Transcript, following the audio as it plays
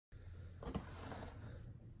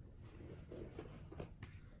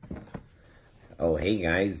Oh, hey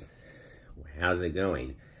guys, how's it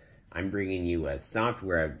going? I'm bringing you a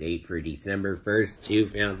software update for December 1st,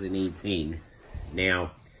 2018. Now,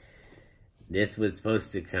 this was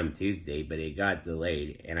supposed to come Tuesday, but it got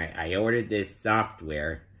delayed, and I ordered this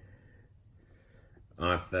software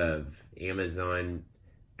off of Amazon,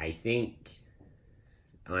 I think,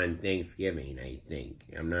 on Thanksgiving,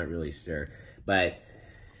 I'm not really sure, but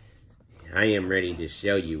I am ready to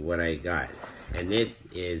show you what I got. And this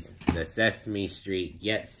is the Sesame Street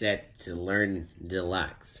Get Set to Learn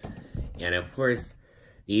Deluxe. And of course,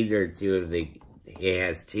 these are it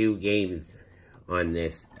has two games on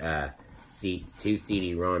this, two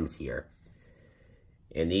CD-ROMs here.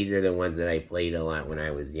 And these are the ones that I played a lot when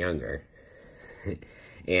I was younger.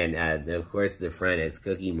 And of course, the front has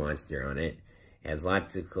Cookie Monster on it. Has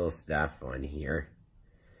lots of cool stuff on here.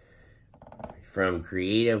 From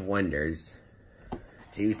Creative Wonders,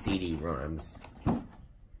 2 CD-ROMs.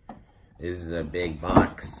 This is a big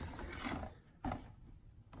box.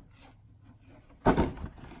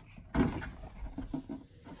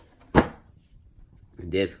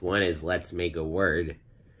 Disc 1 is Let's Make a Word.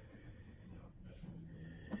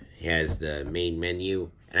 It has the main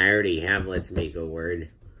menu, and I already have Let's Make a Word.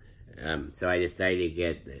 So I decided to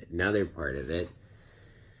get another part of it.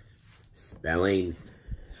 Spelling,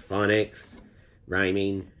 phonics,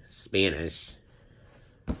 rhyming, Spanish.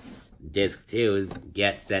 Disc 2 is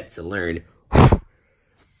Get Set to Learn.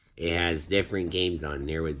 It has different games on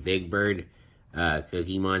there with Big Bird,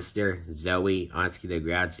 Cookie Monster, Zoe, Oscar the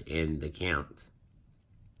Grouch, and The Count.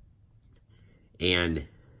 And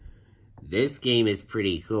this game is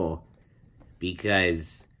pretty cool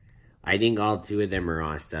because I think all 2 of them are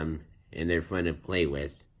awesome and they're fun to play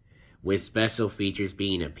with special features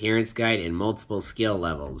being appearance guide and multiple skill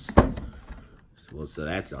levels. Well, so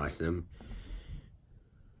that's awesome.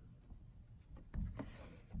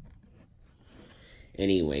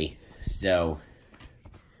 Anyway, so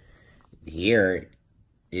here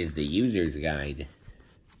is the user's guide.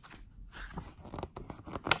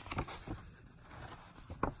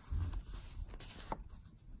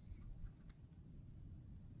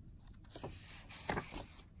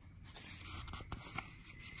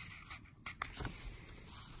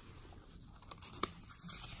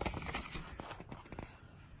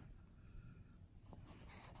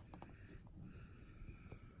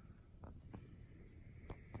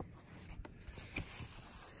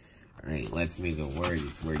 Alright, Let's Make a Word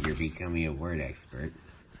is where you're becoming a word expert.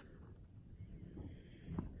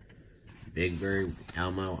 Big Bird,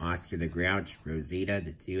 Elmo, Oscar the Grouch, Rosita,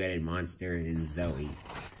 the Two-Headed Monster, and Zoe.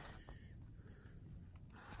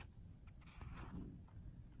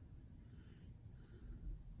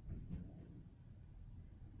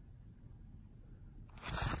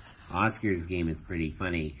 Oscar's game is pretty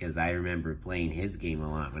funny because I remember playing his game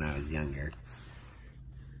a lot when I was younger.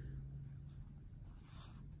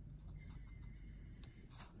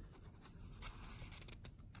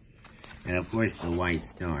 And of course the white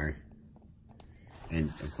star.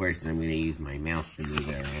 And of course I'm going to use my mouse to move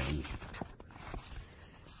it around.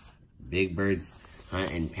 Big Bird's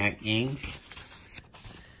Hunt and Peck game.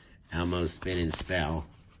 Elmo's Spin and Spell.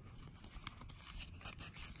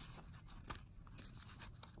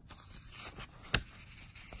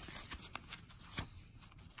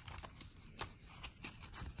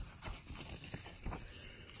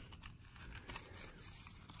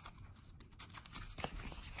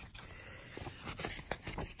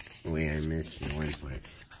 Wait, I missed one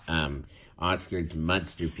part. Oscar's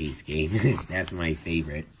Mudsterpiece game. That's my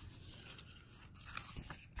favorite.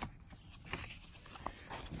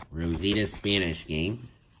 Rosita's Spanish game.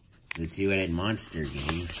 The Two-Headed Monster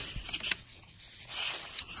game.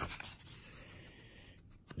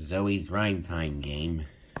 Zoe's Rhyme Time game.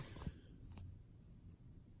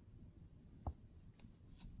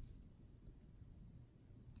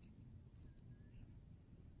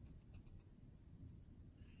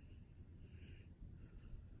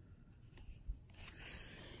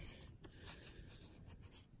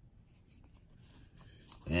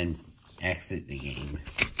 Then exit the game.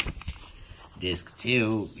 Disc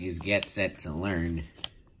 2 is Get Set to Learn.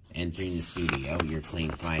 Entering the studio, you're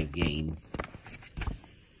playing 5 games.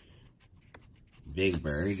 Big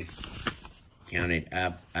Bird. Count it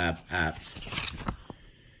up, up, up.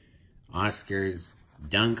 Oscar's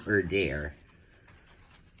Dunk or Dare.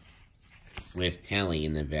 With Telly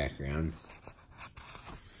in the background.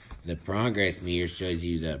 The progress meter shows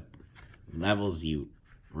you the levels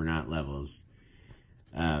or not levels,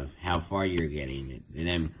 of how far you're getting. And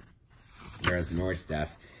then there's more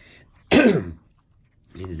stuff. In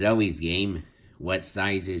Zoe's game, what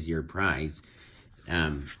size is your prize?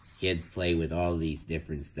 Kids play with all these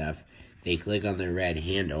different stuff. they click on the red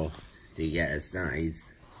handle to get a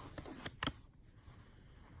size.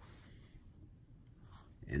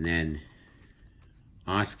 And then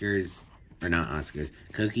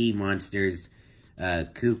Cookie Monster's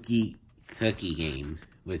cookie game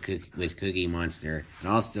with Cookie Monster. And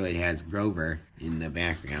also it has Grover in the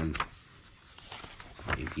background,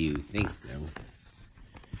 if you think so.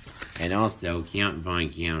 And also Count Von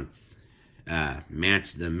Count's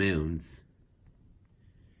Match the Moons,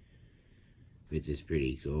 which is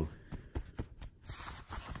pretty cool.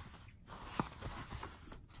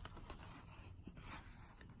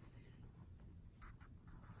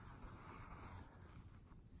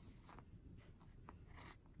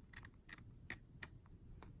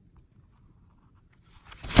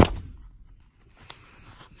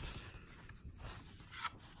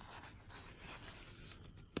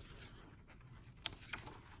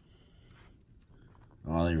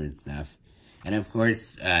 All different stuff. And of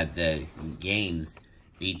course, the games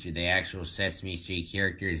feature the actual Sesame Street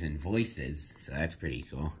characters and voices, so that's pretty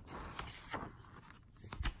cool.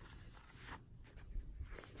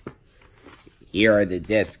 Here are the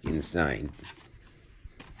discs inside.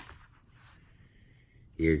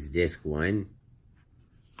 Here's disc 1.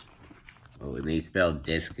 Oh, and they spelled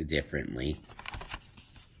disc differently.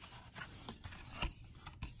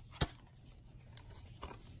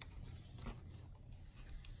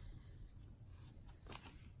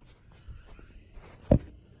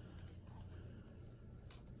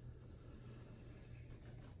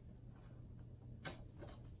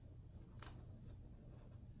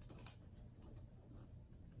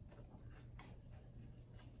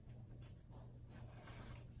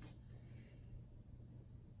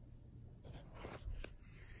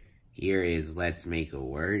 Here is Let's Make a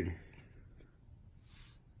Word.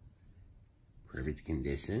 Perfect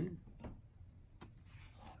condition.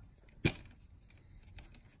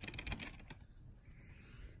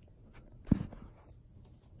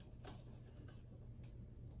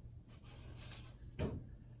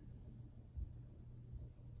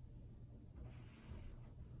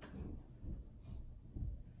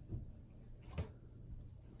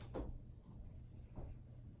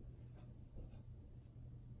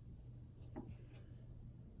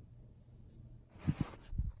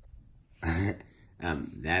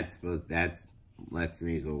 That's Let's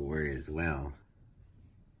Make a Word as well.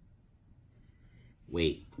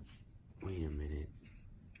 Wait a minute.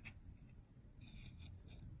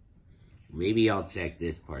 Maybe I'll check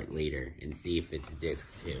this part later and see if it's disc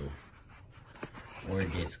 2. Or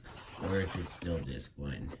if it's still disc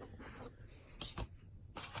 1.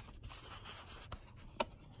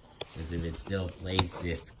 Because if it still plays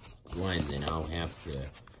disc 1, then I'll have to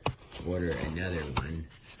order another one.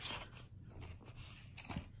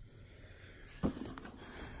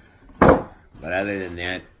 But other than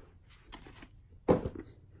that,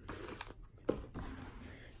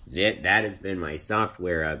 that has been my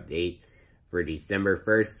software update for December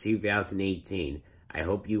 1st, 2018. I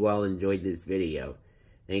hope you all enjoyed this video.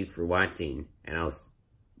 Thanks for watching, and I'll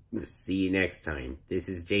see you next time. This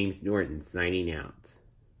is James Norton signing out.